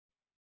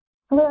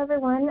Hello,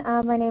 everyone.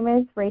 My name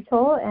is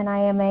Rachael, and I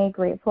am a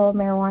grateful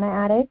marijuana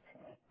addict.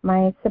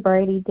 My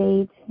sobriety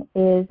date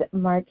is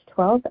March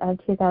 12th of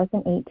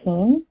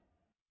 2018.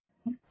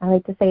 I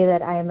like to say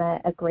that I'm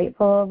a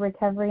grateful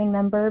recovering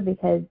member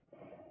because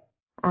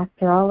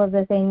after all of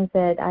the things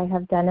that I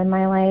have done in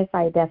my life,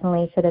 I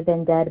definitely should have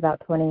been dead about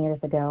 20 years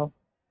ago.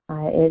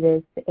 It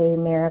is a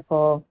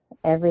miracle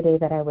every day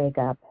that I wake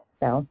up.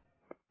 So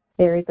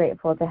very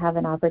grateful to have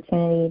an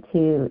opportunity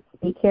to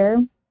speak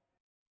here.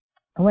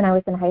 When I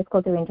was in high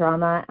school doing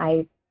drama,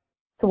 I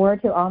swore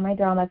to all my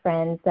drama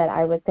friends that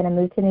I was going to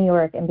move to New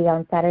York and be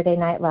on Saturday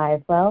Night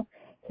Live. Well,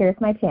 here's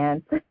my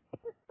chance.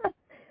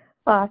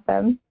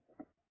 Awesome.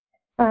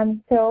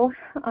 So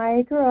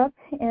I grew up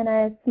in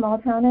a small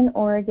town in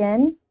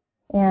Oregon,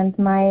 and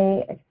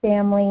my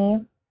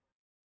family,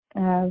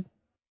 they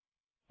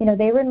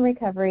were in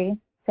recovery.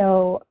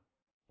 So,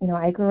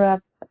 I grew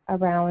up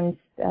around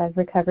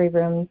recovery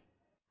rooms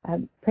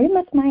pretty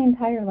much my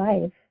entire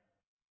life.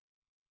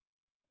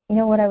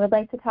 What I would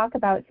like to talk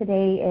about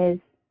today is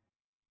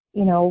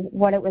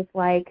what it was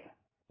like,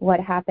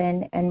 what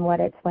happened, and what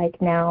it's like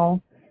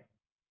now.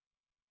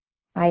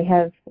 I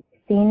have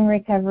seen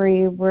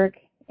recovery work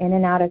in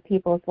and out of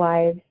people's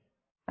lives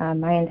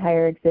my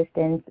entire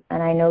existence,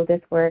 and I know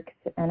this works,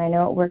 and I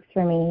know it works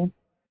for me.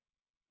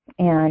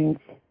 And,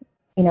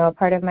 a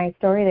part of my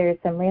story, there's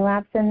some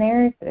relapse in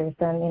there. There's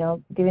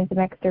some, doing some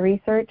extra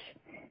research.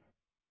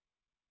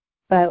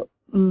 But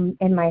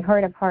in my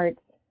heart of hearts,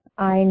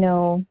 I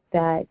know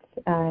that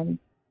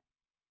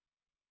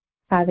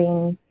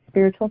having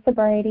spiritual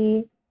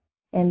sobriety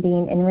and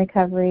being in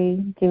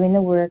recovery, doing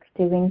the work,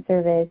 doing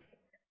service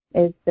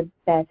is the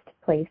best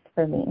place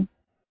for me.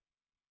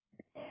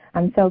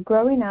 So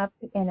growing up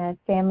in a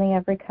family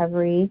of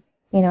recovery,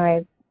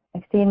 I've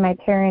seen my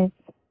parents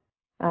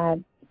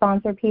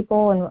sponsor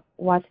people and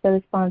watch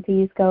those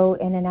sponsees go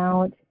in and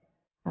out.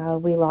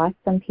 We lost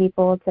some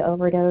people to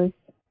overdose,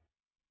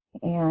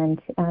 and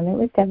it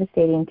was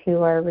devastating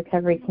to our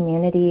recovery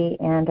community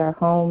and our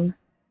home.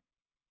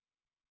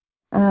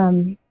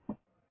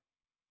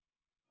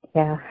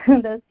 Yeah,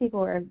 those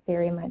people are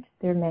very much,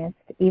 they're missed,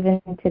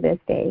 even to this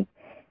day.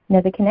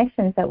 The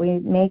connections that we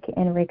make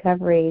in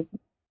recovery,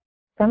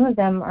 some of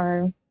them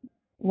are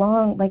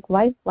long, like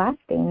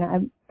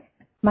life-lasting.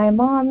 My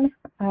mom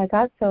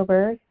got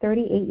sober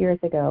 38 years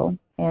ago,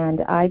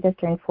 and I just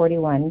turned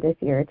 41 this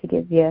year, to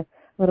give you a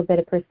little bit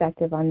of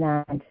perspective on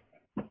that.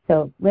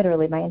 So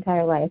literally my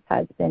entire life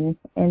has been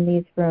in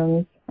these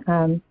rooms.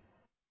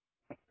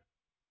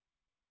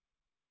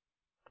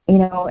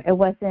 It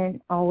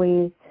wasn't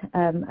always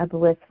a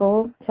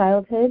blissful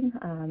childhood.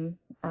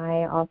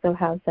 I also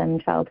have some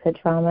childhood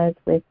traumas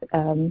with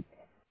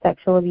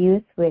sexual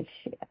abuse, which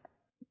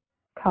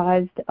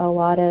caused a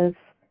lot of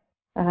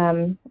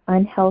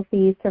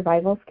unhealthy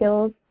survival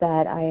skills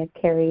that I have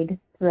carried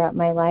throughout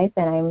my life,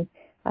 and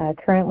I'm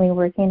currently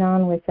working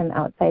on with some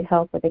outside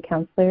help with a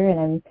counselor,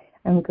 and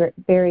I'm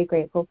very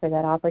grateful for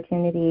that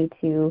opportunity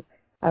to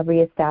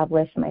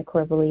reestablish my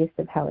core beliefs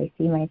of how I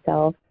see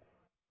myself.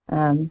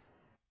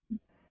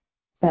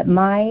 But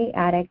my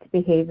addict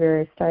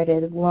behavior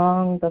started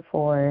long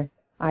before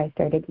I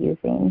started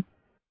using.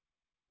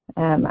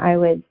 I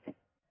was,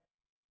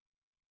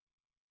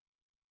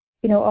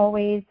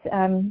 always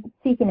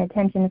seeking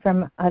attention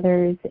from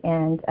others,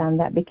 and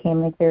that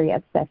became like very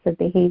obsessive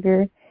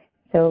behavior.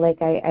 So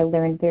like I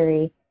learned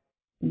very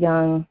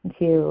young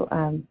to,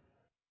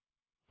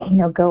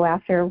 go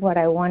after what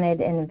I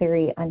wanted in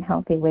very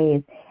unhealthy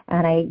ways.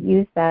 And I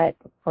used that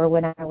for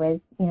when I was,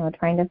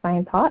 trying to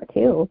find pot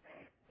too.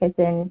 Because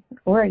in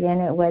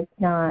Oregon, it was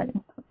not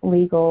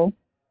legal.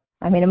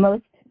 I mean, in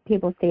most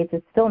people's states,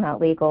 it's still not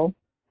legal.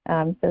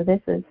 So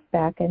this was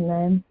back in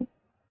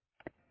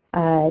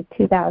the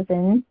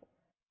 2000s.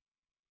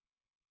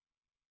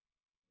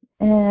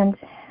 And,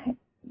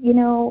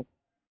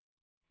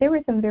 there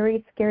were some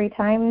very scary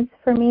times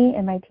for me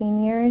in my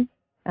teen years.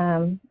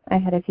 I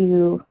had a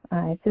few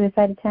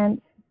suicide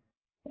attempts,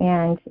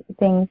 and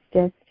things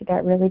just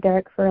got really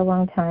dark for a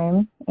long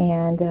time.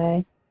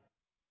 And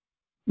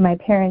my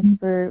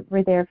parents were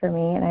there for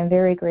me, and I'm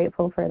very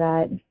grateful for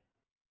that.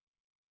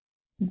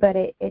 But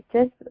it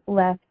just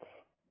left,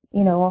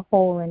 a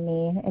hole in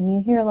me. And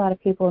you hear a lot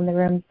of people in the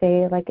room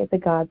say, like, it's a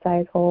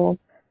God-sized hole.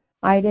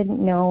 I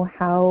didn't know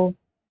how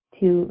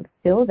to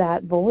fill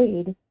that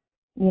void.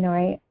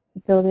 I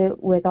filled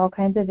it with all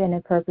kinds of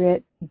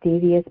inappropriate,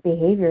 devious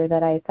behavior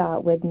that I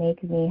thought would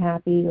make me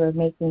happy or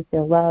make me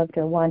feel loved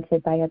or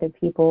wanted by other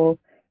people,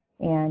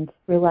 and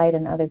relied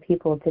on other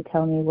people to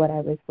tell me what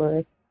I was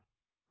worth.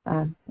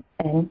 And,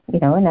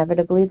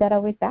 inevitably that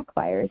always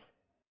backfires.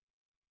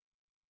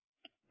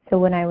 So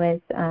when I was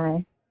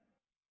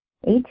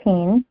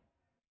 18,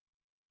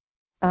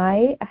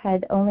 I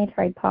had only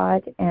tried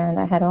pot, and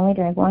I had only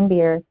drank one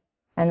beer,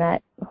 and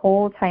that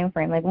whole time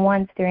frame, like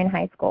once during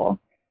high school.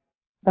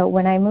 But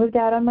when I moved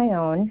out on my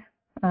own,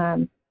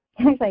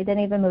 actually I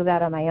didn't even move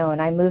out on my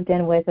own. I moved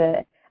in with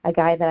a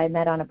guy that I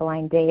met on a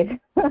blind date.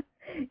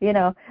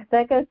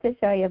 That goes to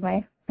show you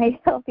my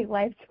healthy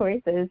life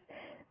choices.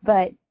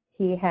 But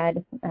He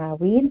had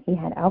weed, he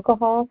had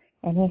alcohol,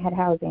 and he had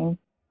housing,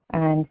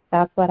 and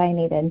that's what I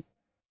needed.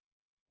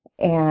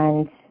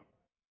 And,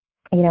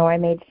 I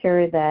made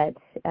sure that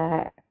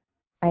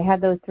I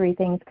had those three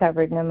things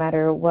covered no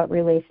matter what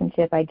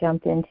relationship I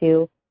jumped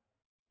into.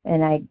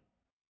 And I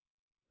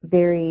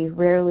very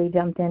rarely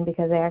jumped in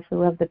because I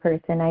actually loved the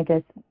person. I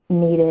just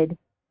needed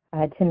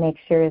to make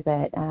sure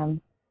that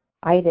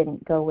I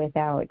didn't go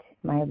without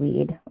my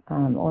weed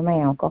or my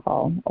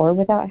alcohol or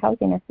without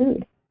housing or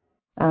food.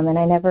 And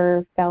I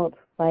never felt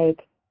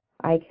like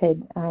I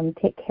could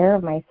take care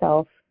of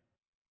myself,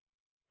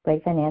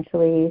 like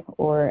financially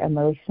or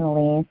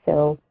emotionally.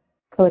 So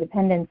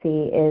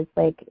codependency is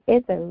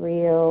it's a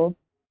real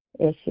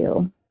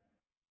issue,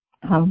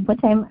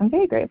 which I'm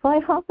very grateful. I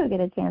also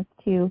get a chance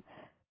to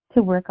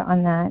work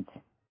on that.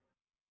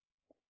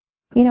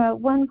 At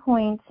one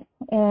point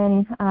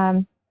in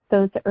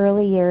those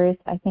early years,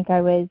 I think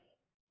I was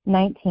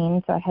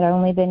 19, so I had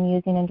only been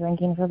using and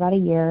drinking for about a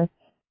year.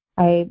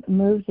 I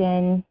moved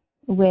in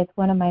with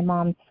one of my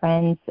mom's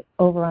friends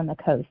over on the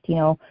coast,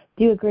 do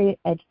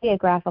a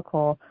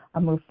geographical,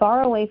 I'll move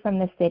far away from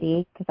the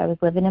city because I was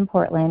living in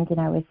Portland and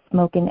I was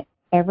smoking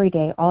every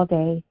day, all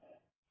day,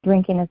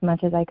 drinking as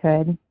much as I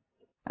could,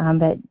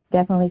 but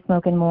definitely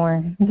smoking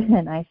more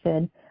than I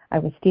should. I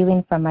was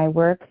stealing from my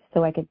work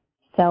so I could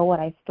sell what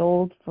I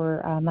stole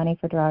for money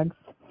for drugs.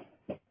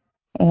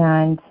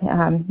 And,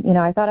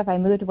 I thought if I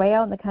moved way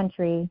out in the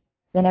country,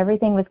 then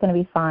everything was going to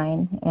be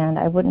fine, and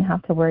I wouldn't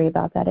have to worry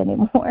about that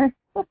anymore.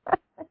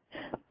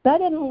 That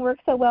didn't work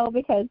so well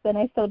because then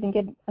I still didn't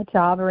get a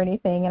job or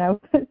anything, and I was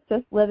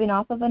just living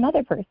off of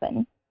another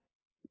person.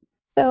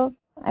 So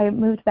I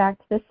moved back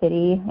to the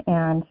city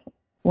and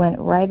went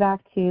right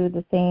back to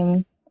the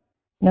same,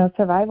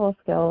 survival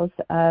skills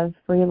of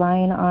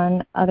relying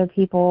on other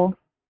people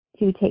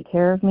to take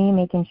care of me,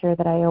 making sure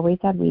that I always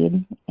had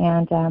weed,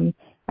 and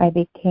I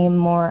became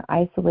more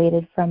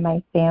isolated from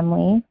my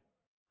family.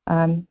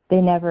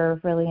 They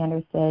never really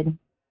understood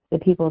the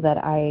people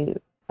that I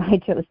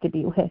chose to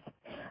be with.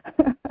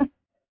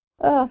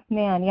 Oh,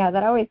 man, yeah,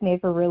 that always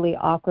made for really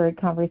awkward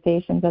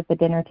conversations at the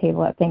dinner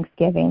table at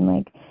Thanksgiving,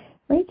 like,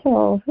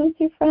 Rachel, who's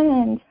your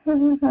friend?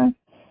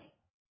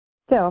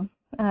 So,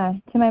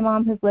 to my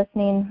mom who's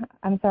listening,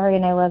 I'm sorry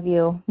and I love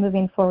you.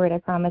 Moving forward, I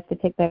promise to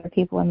pick better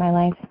people in my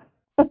life.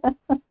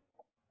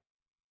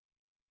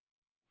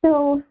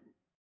 So,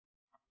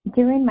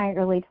 during my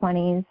early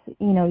 20s,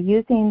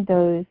 using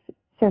those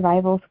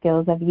survival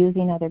skills of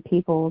using other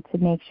people to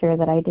make sure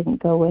that I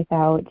didn't go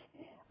without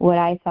what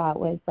I thought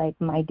was like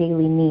my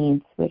daily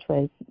needs, which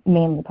was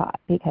mainly pot,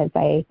 because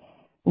I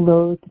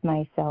loathed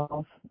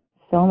myself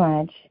so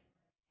much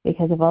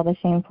because of all the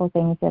shameful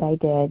things that I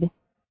did.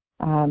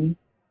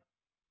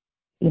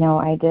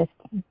 I just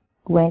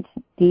went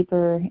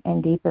deeper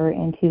and deeper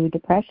into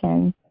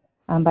depression.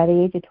 By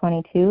the age of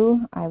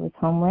 22, I was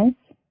homeless.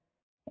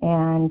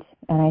 And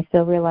I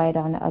still relied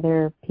on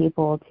other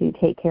people to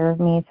take care of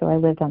me, so I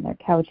lived on their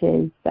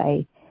couches.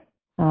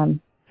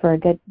 For a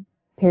good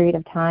period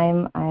of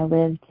time, I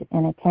lived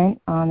in a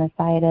tent on the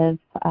side of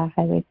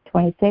Highway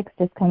 26,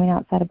 just coming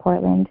outside of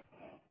Portland.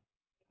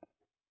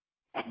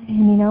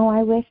 And,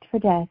 I wished for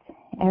death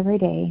every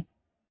day,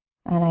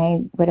 and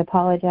I would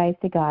apologize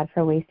to God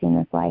for wasting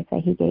this life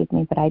that he gave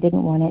me, but I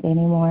didn't want it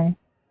anymore.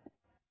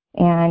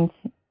 And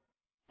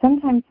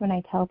sometimes when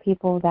I tell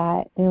people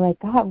that, they're like,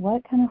 God,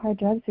 what kind of hard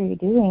drugs are you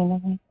doing?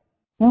 I'm like,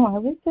 no, I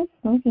was just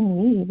smoking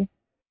weed.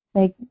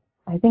 Like,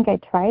 I think I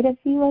tried a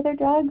few other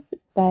drugs,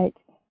 but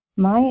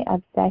my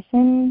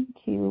obsession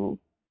to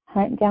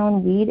hunt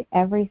down weed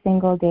every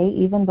single day,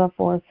 even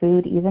before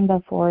food, even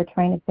before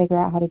trying to figure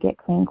out how to get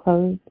clean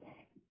clothes,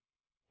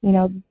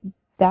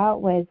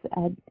 that was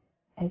a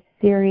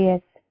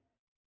serious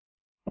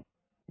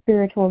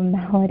spiritual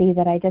malady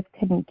that I just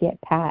couldn't get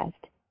past.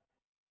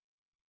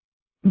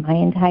 My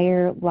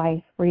entire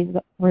life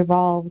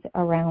revolved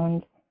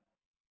around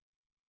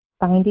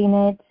finding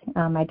it.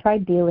 I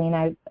tried dealing.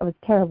 I was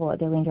terrible at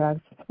dealing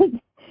drugs.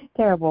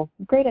 Terrible.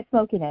 Great at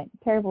smoking it.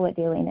 Terrible at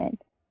dealing it.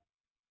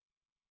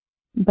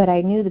 But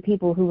I knew the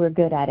people who were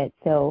good at it,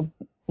 so,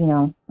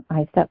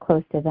 I stuck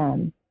close to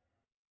them.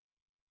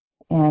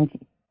 And,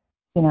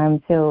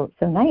 I'm so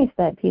nice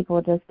that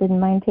people just didn't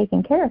mind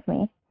taking care of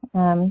me.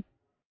 But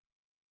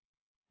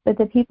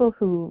the people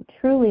who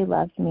truly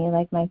loved me,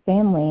 like my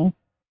family,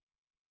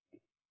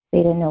 they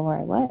didn't know where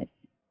I was.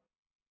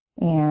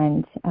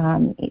 And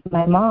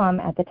my mom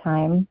at the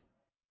time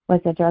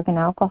was a drug and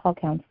alcohol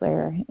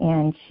counselor,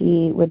 and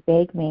she would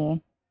beg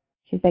me.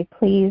 She's like,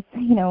 please,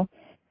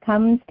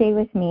 come stay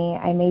with me.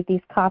 I made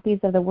these copies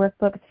of the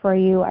workbooks for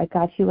you. I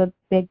got you a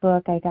big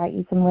book. I got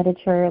you some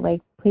literature.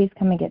 Like, please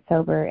come and get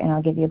sober, and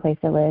I'll give you a place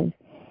to live.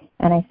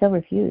 And I still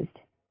refused.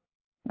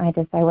 I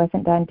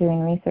wasn't done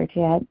doing research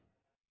yet.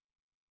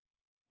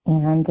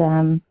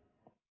 And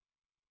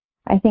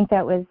I think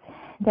that was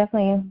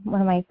definitely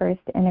one of my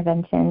first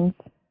interventions.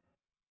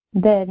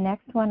 The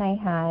next one I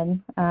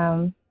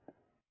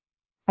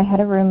had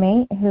a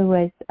roommate who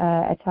was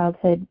a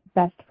childhood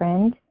best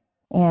friend,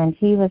 And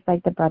he was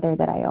like the brother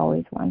that I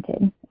always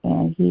wanted.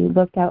 And he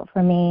looked out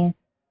for me.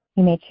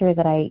 He made sure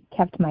that I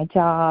kept my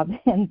job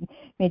and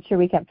made sure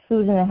we kept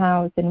food in the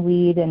house and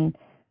weed. And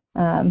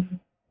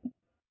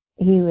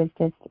he was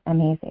just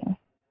amazing.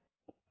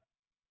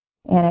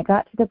 And it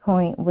got to the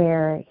point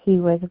where he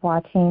was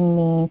watching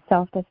me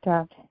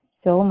self-destruct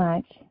so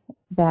much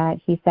that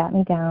he sat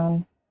me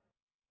down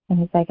and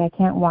he's like, I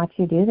can't watch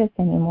you do this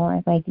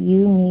anymore. Like,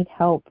 you need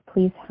help.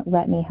 Please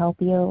let me help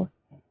you.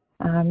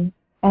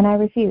 And I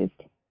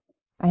refused.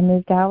 I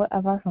moved out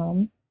of our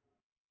home.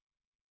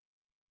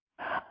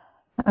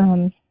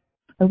 A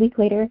week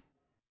later,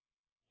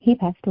 he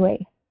passed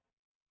away.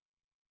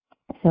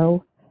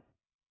 So,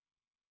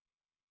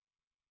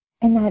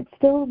 and that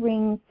still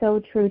rings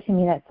so true to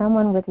me that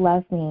someone would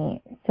love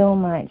me so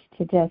much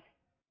to just,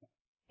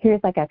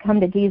 here's like a come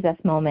to Jesus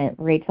moment,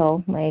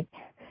 Rachel. Like,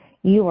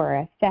 you are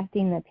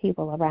affecting the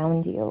people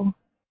around you.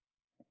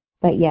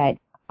 But yet,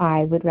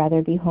 I would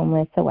rather be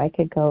homeless so I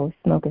could go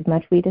smoke as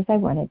much weed as I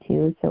wanted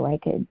to, so I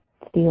could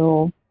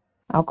steal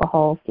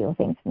alcohol, steal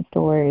things from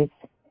stores.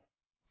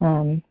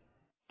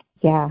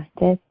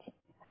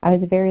 I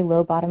was a very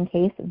low bottom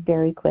case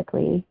very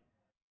quickly.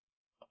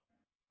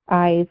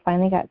 I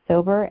finally got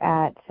sober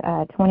at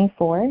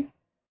 24,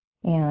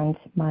 and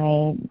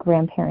my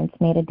grandparents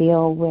made a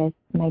deal with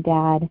my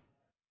dad.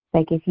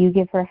 Like, if you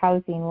give her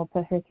housing, we'll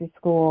put her through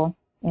school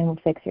and we'll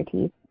fix her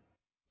teeth.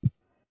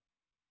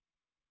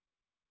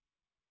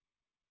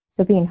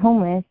 So being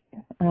homeless,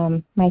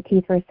 my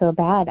teeth were so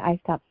bad, I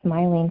stopped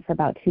smiling for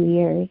about 2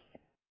 years.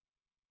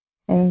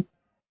 And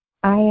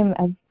I am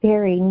a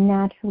very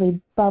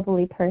naturally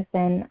bubbly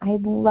person. I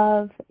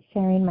love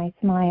sharing my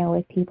smile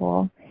with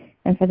people.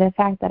 And for the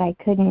fact that I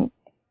couldn't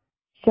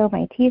show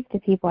my teeth to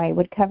people, I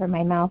would cover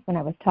my mouth when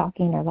I was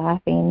talking or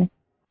laughing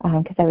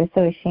because I was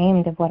so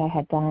ashamed of what I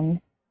had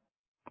done.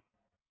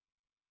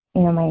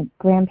 You know, my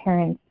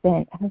grandparents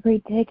spent a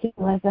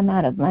ridiculous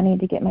amount of money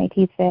to get my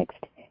teeth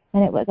fixed,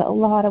 and it was a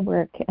lot of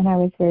work, and I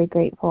was very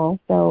grateful.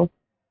 So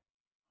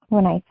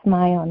when I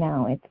smile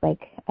now, it's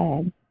like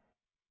a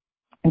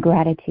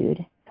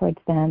gratitude towards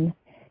them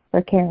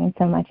for caring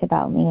so much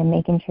about me and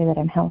making sure that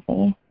I'm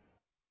healthy.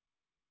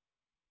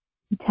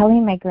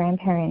 Telling my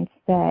grandparents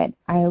that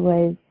I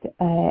was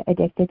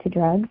addicted to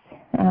drugs,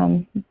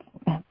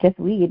 just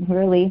weed,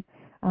 really,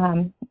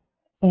 and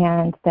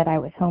that I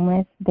was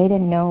homeless, they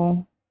didn't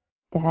know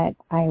that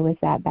I was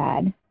that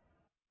bad.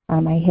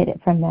 I hid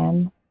it from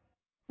them,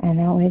 and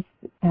that was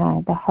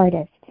the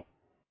hardest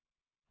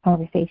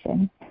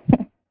conversation.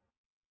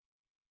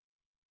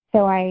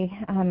 So I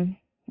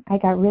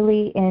got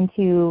really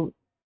into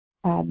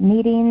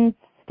meetings,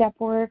 step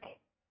work.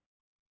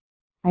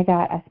 I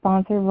got a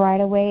sponsor right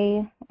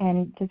away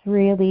and just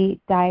really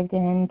dived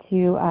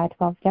into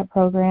 12-step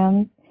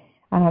programs.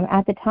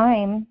 At the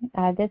time,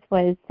 this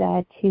was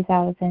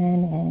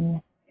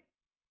 2005,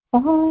 I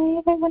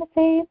want to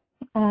say.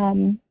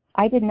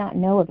 I did not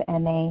know of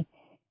MA.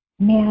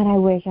 Man, I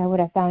wish I would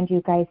have found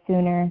you guys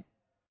sooner.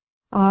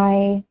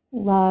 I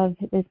love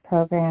this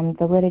program.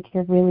 The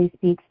literature really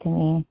speaks to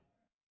me.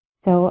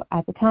 So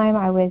at the time,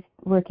 I was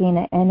working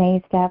at NA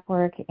staff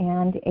work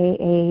and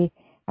AA.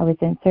 I was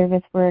in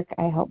service work.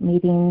 I helped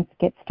meetings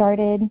get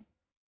started.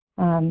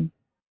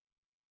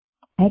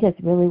 I just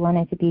really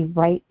wanted to be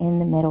right in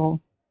the middle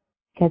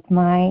because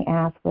my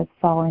ass was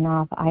falling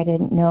off. I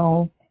didn't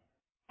know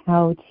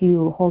how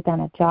to hold down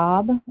a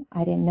job.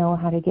 I didn't know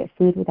how to get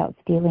food without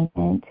stealing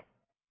it.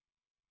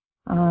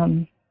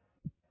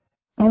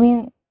 I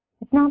mean,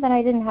 it's not that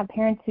I didn't have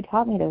parents who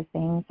taught me those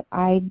things.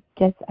 I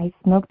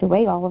smoked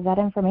away all of that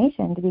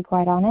information, to be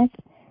quite honest.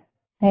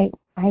 I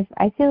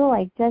feel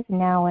like just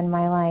now in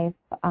my life,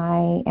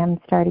 I am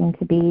starting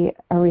to be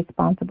a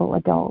responsible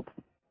adult.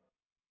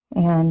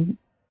 And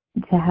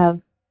to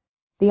have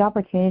the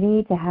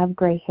opportunity to have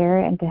gray hair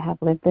and to have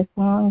lived this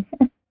long,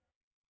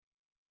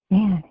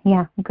 man,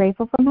 yeah, I'm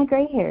grateful for my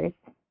gray hairs.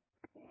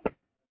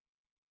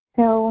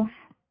 So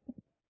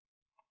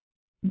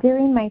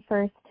during my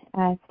first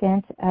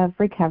stint of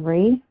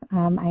recovery,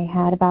 I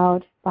had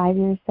about 5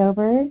 years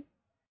sober,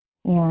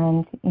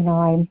 and,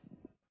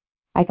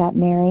 I got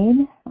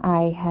married.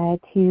 I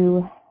had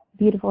 2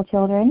 beautiful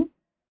children.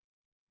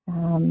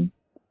 And,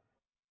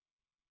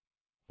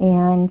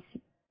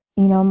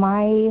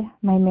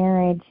 my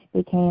marriage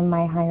became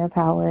my higher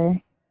power,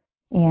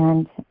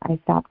 and I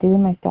stopped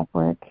doing my step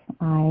work.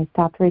 I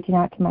stopped reaching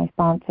out to my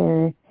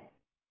sponsor,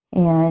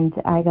 and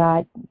I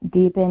got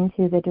deep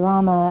into the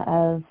drama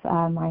of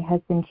my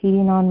husband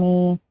cheating on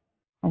me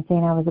and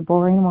saying I was a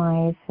boring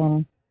wife,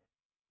 and,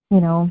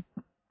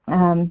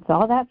 so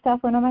all that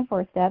stuff went on my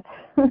 4 steps.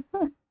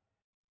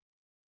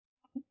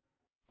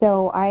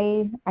 So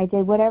I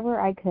did whatever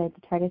I could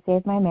to try to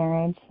save my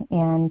marriage,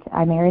 and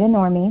I married a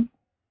normie.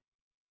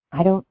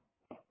 I don't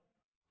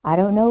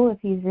know if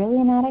he's really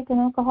an addict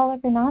and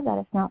alcoholic or not. That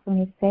is not for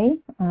me to say.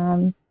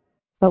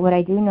 But what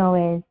I do know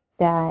is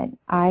that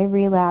I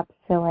relapsed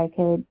so I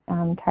could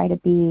try to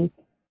be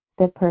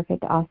the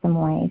perfect, awesome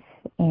wife.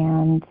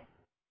 And,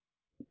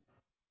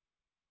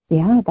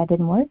 yeah, that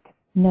didn't work.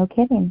 No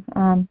kidding.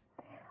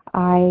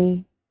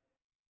 I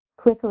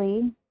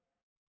quickly,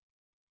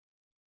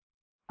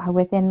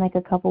 within like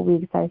a couple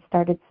weeks, I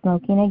started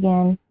smoking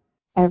again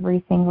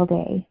every single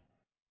day.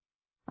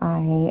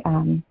 I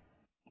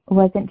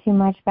wasn't too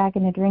much back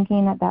into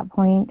drinking at that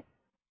point,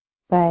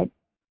 but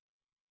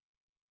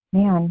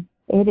man,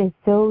 it is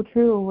so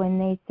true when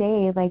they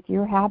say like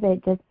your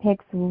habit just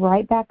picks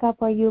right back up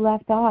where you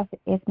left off,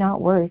 if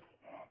not worse.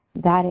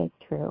 That is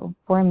true.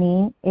 For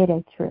me, it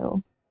is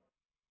true.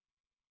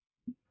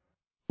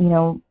 You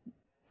know,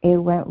 it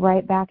went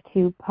right back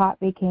to pot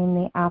became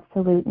the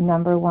absolute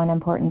number one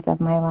importance of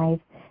my life.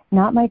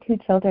 Not my two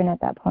children at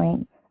that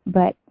point,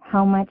 but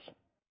how much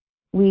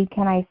weed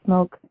can I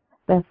smoke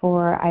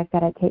before I've got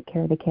to take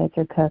care of the kids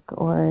or cook,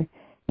 or,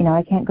 you know,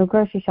 I can't go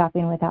grocery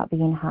shopping without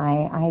being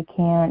high. I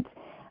can't,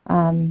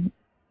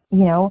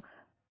 you know,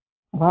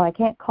 well, I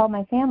can't call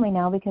my family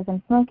now because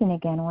I'm smoking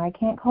again, or I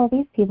can't call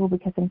these people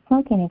because I'm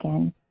smoking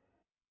again.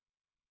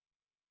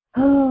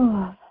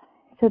 Oh,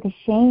 so the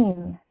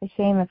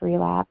shame of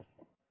relapse.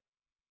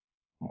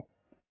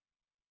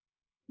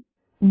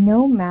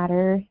 No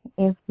matter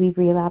if we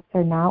relapse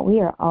or not,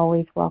 we are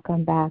always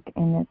welcome back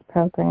in this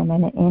program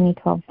and in any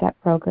 12-step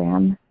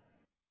program.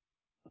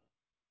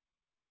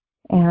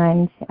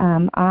 And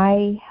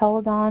I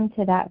held on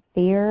to that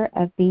fear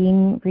of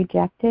being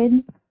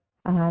rejected,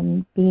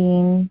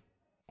 being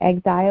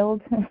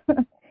exiled,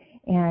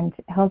 and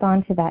held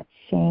on to that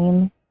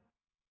shame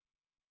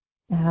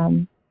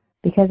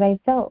because I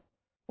felt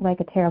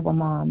like a terrible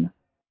mom.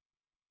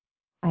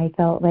 I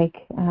felt like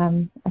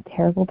a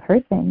terrible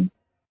person.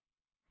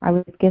 I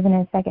was given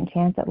a second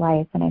chance at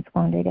life, and I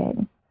squandered it.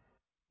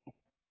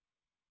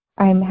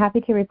 I'm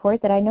happy to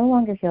report that I no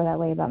longer feel that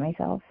way about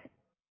myself.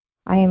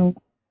 I am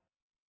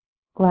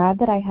glad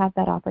that I had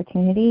that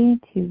opportunity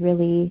to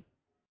really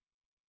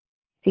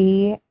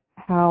see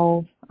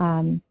how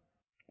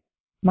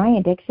my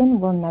addiction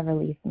will never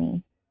leave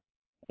me.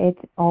 It's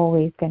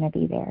always going to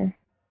be there.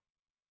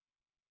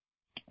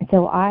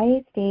 So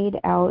I stayed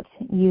out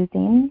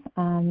using,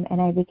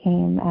 and I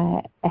became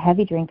a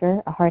heavy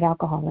drinker, a hard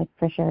alcoholic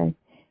for sure,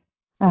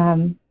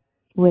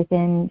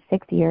 within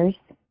 6 years.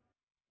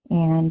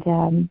 And,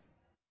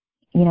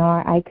 you know,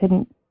 I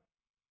couldn't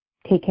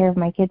take care of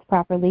my kids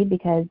properly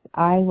because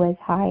I was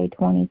high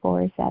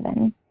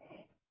 24/7.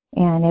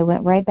 And it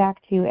went right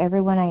back to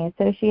everyone I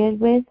associated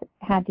with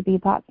had to be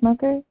pot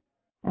smokers.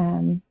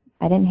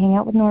 I didn't hang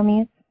out with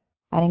normies.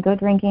 I didn't go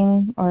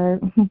drinking or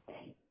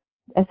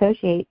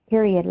associate,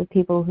 period, with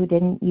people who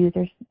didn't use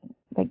or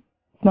like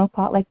smoke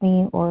pot like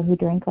me or who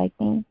drank like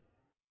me.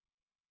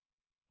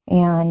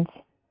 And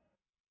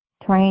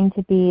trying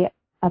to be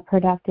a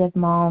productive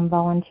mom,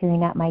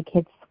 volunteering at my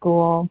kids'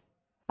 school,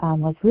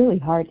 was really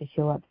hard to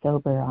show up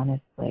sober,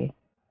 honestly.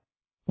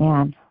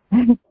 Man.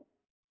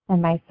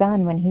 And my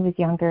son, when he was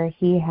younger,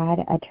 he had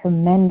a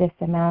tremendous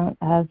amount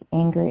of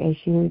anger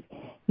issues.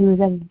 He was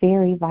a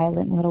very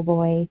violent little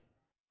boy.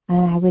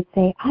 And I would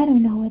say, I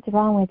don't know what's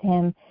wrong with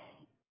him.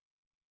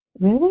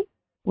 Really?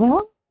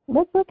 Well,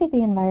 let's look at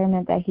the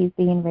environment that he's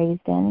being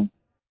raised in.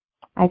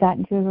 I got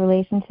into a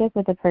relationship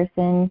with a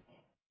person.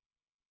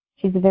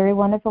 She's a very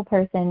wonderful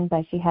person,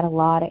 but she had a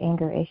lot of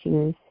anger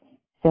issues.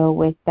 So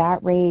with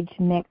that rage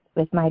mixed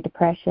with my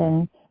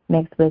depression,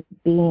 mixed with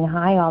being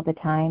high all the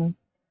time,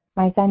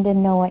 my son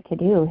didn't know what to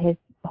do. His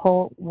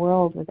whole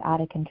world was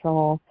out of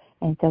control,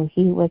 and so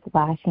he was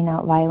lashing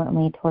out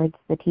violently towards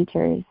the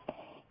teachers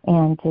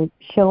and to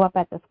show up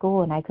at the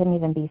school, and I couldn't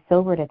even be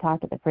sober to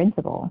talk to the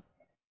principal.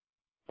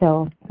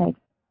 So, like,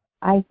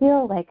 I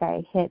feel like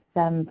I hit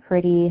some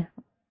pretty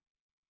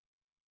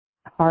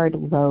hard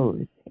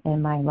lows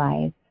in my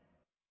life.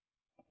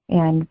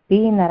 And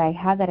being that I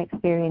had that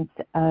experience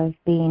of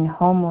being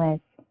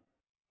homeless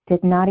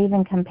did not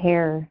even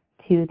compare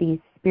to the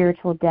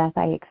spiritual death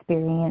I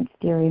experienced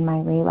during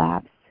my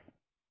relapse.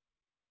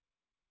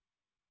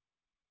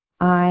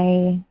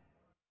 I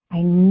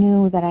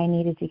knew that I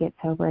needed to get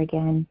sober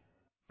again.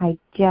 I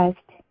just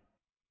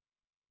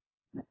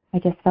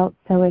felt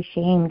so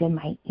ashamed, and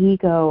my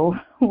ego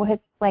was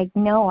like,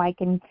 no, I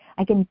can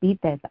beat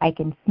this. I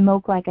can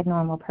smoke like a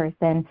normal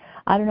person.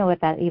 I don't know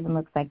what that even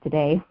looks like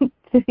today,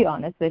 to be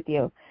honest with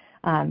you.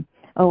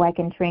 I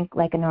can drink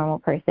like a normal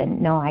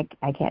person. No,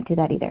 I can't do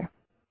that either.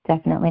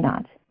 Definitely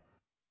not.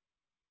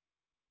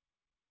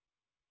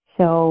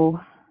 So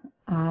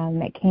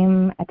it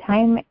came a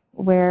time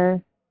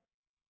where,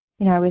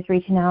 you know, I was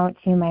reaching out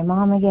to my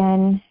mom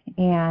again,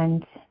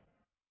 and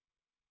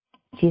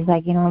she's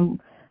like, you know,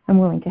 I'm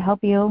willing to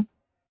help you.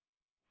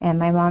 And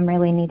my mom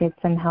really needed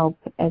some help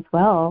as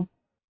well.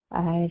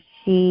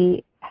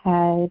 She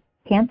had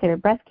cancer,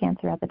 breast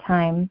cancer at the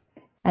time,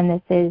 and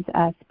this is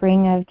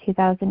spring of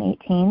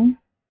 2018.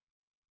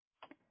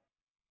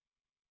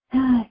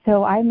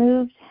 So I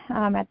moved.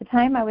 At the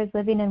time, I was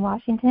living in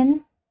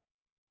Washington,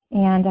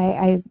 and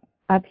I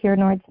up here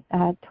towards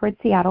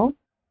Seattle.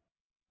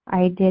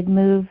 I did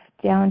move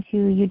down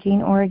to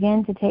Eugene,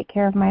 Oregon to take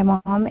care of my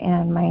mom,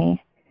 and my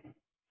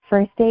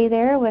first day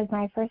there was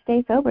my first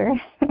day sober.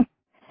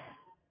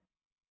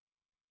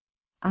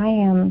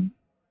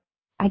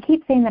 I I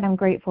keep saying that I'm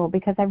grateful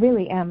because I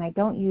really am. I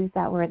don't use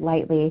that word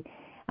lightly,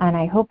 and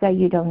I hope that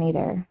you don't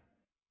either,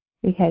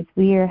 because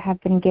have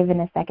been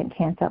given a second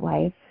chance at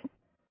life.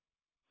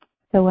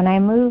 So when I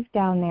moved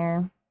down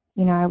there,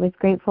 I was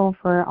grateful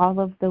for all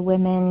of the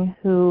women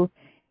who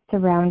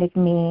surrounded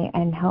me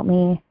and helped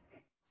me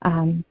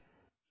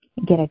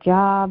get a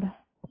job,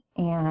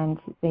 and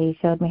they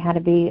showed me how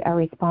to be a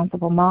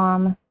responsible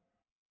mom.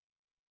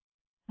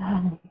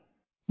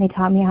 They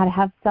taught me how to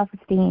have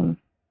self-esteem.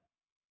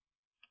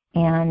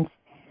 And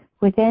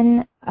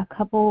within a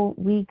couple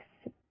weeks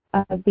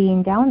of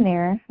being down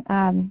there,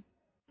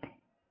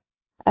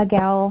 a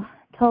gal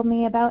told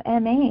me about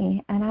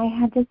MA, and I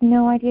had just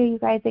no idea you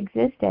guys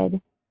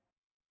existed.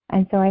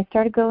 And so I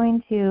started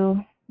going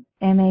to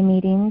MA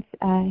meetings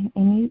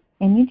in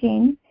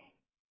Eugene.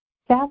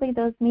 Sadly,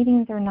 those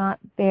meetings are not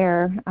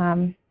there.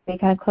 They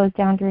kind of closed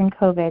down during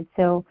COVID.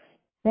 So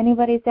if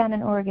anybody's down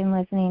in Oregon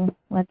listening,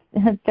 let's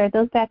start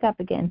those back up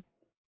again.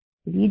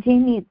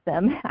 Eugene needs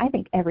them. I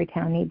think every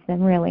town needs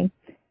them, really.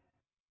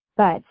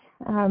 But,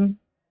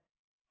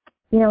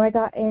 I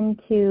got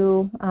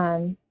into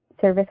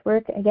service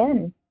work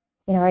again.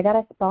 I got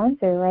a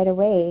sponsor right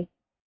away.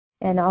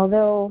 And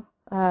although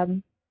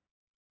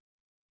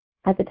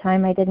at the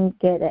time I didn't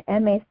get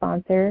an MA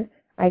sponsor,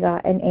 I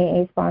got an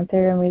AA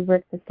sponsor, and we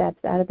worked the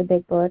steps out of the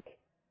big book.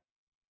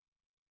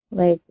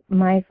 Like,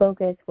 my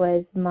focus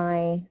was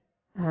my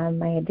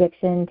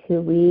addiction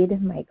to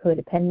weed, my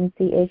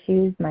codependency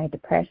issues, my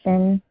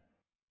depression.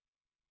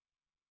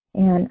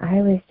 And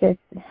I was just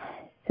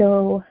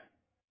so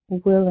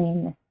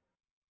willing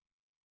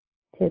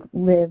to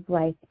live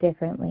life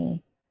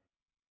differently.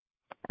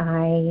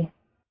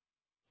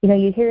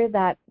 You hear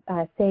that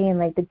saying,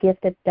 like, the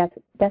gift of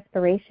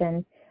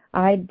desperation.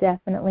 I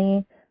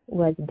definitely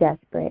was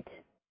desperate.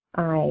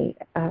 I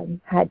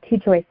had two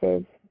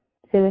choices: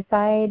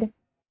 suicide,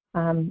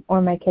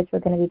 or my kids were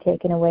going to be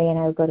taken away and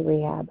I would go to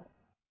rehab.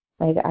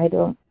 Like, I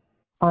don't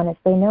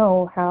honestly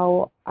know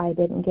how I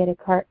didn't get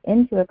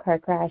into a car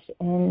crash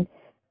and,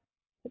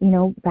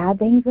 bad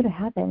things would have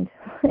happened.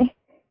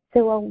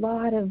 So a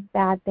lot of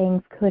bad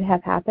things could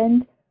have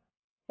happened.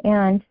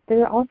 And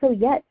there are also,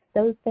 yes,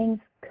 those things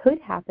could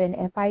happen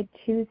if I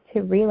choose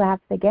to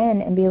relapse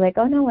again and be like,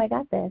 oh, no, I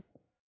got this.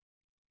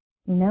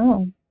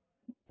 No,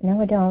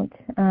 I don't.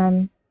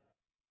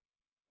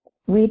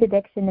 Weed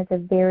addiction is a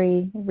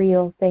very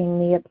real thing.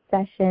 The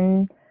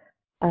obsession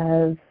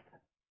of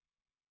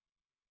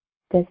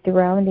just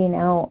rounding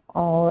out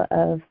all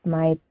of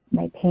my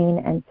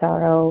pain and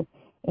sorrow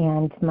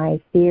and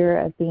my fear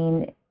of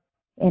being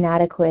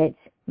inadequate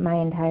my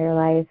entire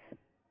life.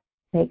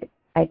 Like,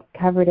 I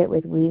covered it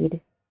with weed,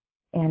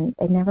 and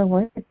it never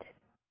worked.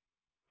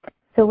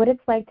 So what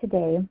it's like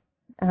today,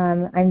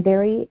 I'm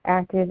very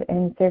active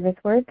in service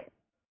work.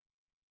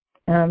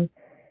 I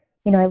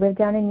lived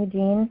down in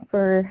Eugene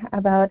for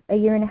about a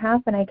year and a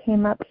half, and I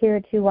came up here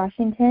to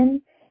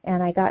Washington,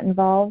 and I got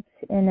involved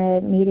in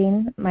a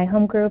meeting. My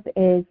home group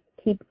is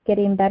Keep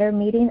Getting Better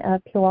meeting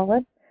of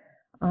Puyallup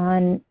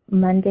on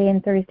Monday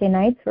and Thursday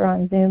nights. We're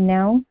on Zoom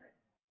now,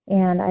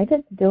 and I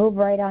just dove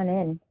right on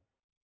in.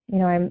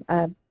 I'm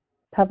a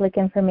public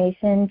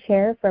information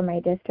chair for my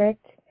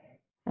district.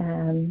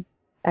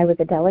 I was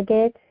a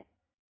delegate.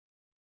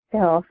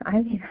 So,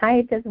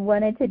 I just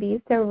wanted to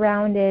be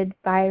surrounded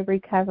by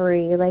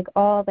recovery, like,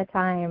 all the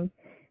time.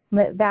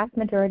 The vast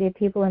majority of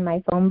people in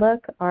my phone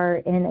book are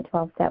in a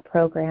 12-step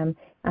program,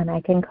 and I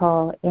can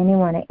call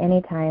anyone at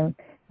any time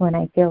when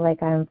I feel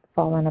like I'm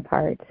falling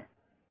apart.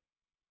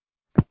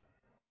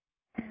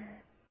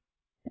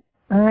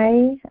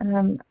 I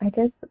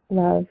just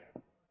love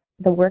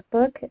the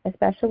workbook,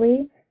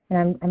 especially,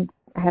 and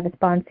I have a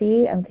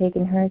sponsee. I'm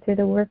taking her through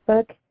the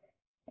workbook.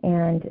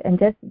 And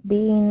just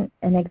being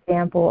an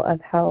example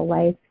of how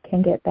life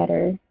can get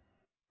better.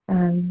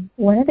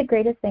 One of the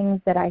greatest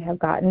things that I have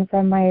gotten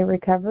from my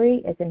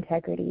recovery is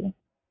integrity.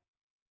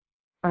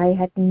 I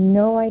had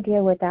no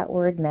idea what that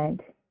word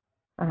meant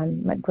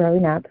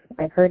growing up.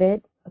 I've heard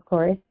it, of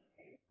course,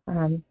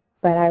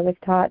 but I was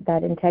taught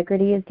that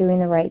integrity is doing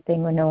the right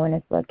thing when no one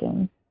is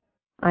looking.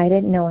 I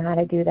didn't know how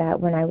to do that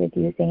when I was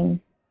using,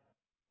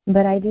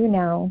 but I do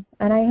now,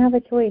 and I have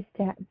a choice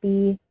to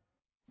be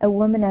a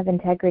woman of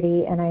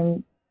integrity, and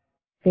I'm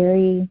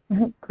very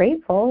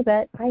grateful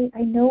that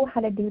I know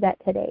how to do that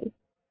today.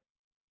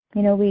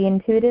 We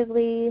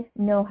intuitively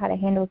know how to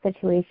handle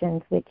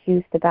situations which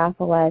used to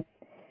baffle us.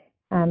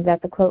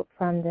 That's a quote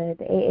from the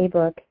AA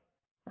book.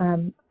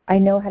 I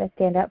know how to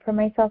stand up for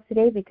myself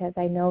today because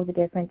I know the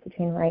difference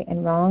between right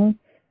and wrong.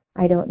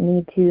 I don't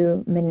need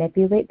to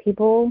manipulate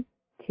people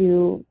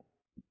to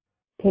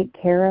take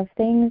care of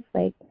things.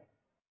 Like,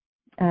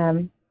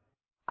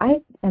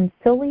 I am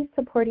solely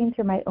supporting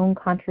through my own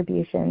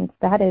contributions.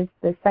 That is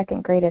the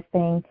second greatest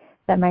thing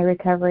that my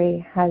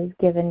recovery has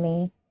given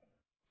me.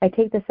 I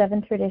take the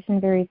seventh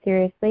tradition very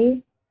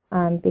seriously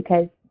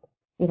because,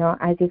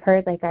 as you've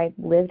heard, like, I've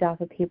lived off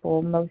of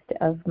people most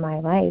of my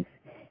life.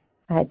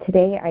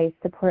 Today, I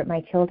support my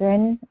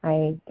children.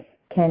 I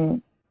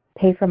can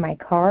pay for my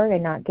car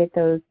and not get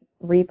those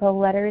repo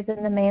letters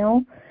in the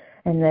mail.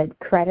 and the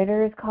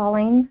creditors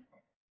calling.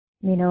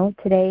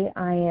 Today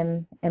I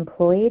am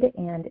employed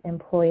and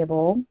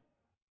employable,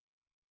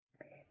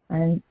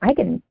 and I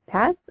can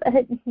pass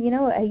a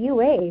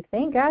UA.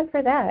 Thank God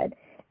for that.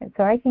 And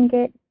so I can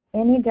get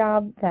any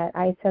job that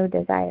I so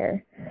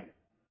desire.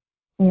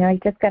 I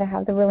just got to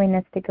have the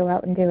willingness to go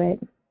out and do it.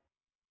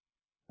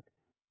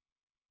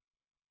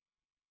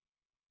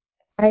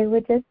 I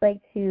would just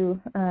like to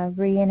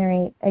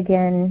reiterate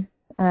again,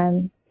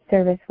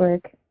 service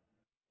work.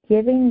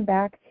 Giving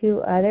back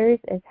to others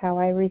is how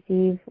I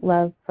receive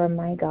love from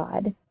my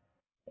God.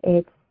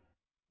 It's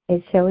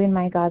showing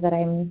my God that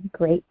I'm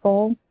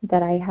grateful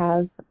that I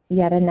have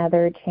yet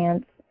another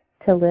chance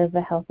to live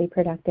a healthy,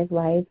 productive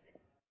life.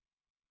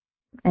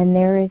 And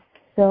there is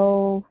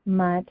so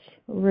much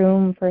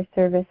room for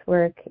service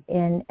work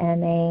in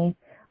MA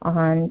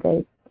on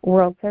the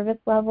world service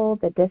level,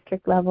 the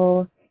district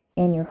level,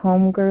 in your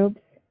home groups.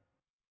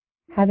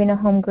 Having a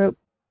home group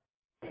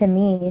to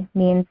me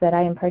means that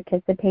I am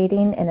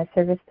participating in a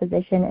service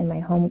position in my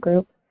home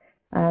group.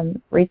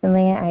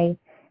 Recently, I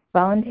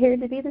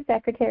volunteered to be the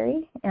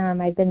secretary.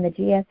 I've been the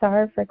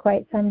GSR for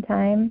quite some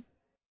time.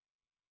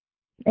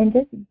 And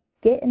just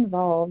get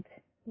involved.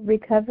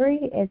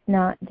 Recovery is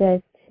not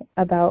just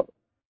about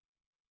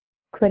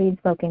quitting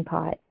smoking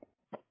pot.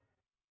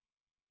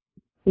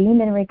 Being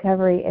in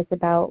recovery is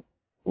about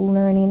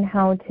learning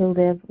how to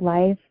live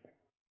life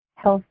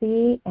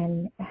healthy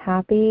and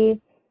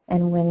happy.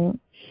 And when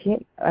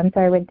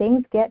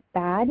things get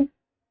bad,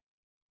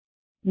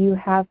 you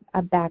have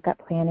a backup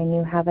plan and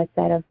you have a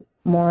set of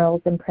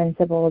morals and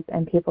principles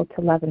and people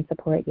to love and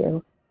support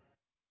you.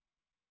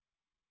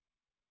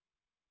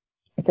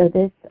 So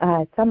this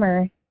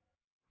summer,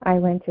 I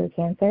went through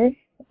cancer,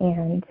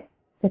 and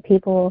the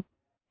people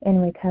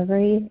in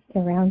recovery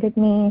surrounded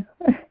me,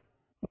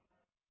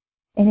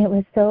 and it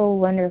was so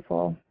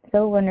wonderful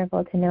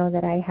to know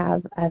that I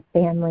have a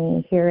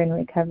family here in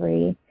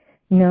recovery,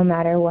 no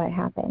matter what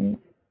happens.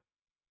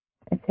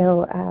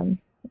 So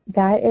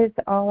that is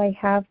all I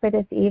have for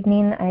this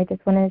evening. I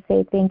just want to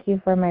say thank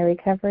you for my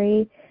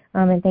recovery,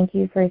 and thank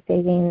you for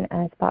saving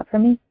a spot for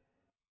me.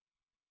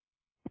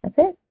 That's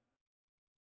it.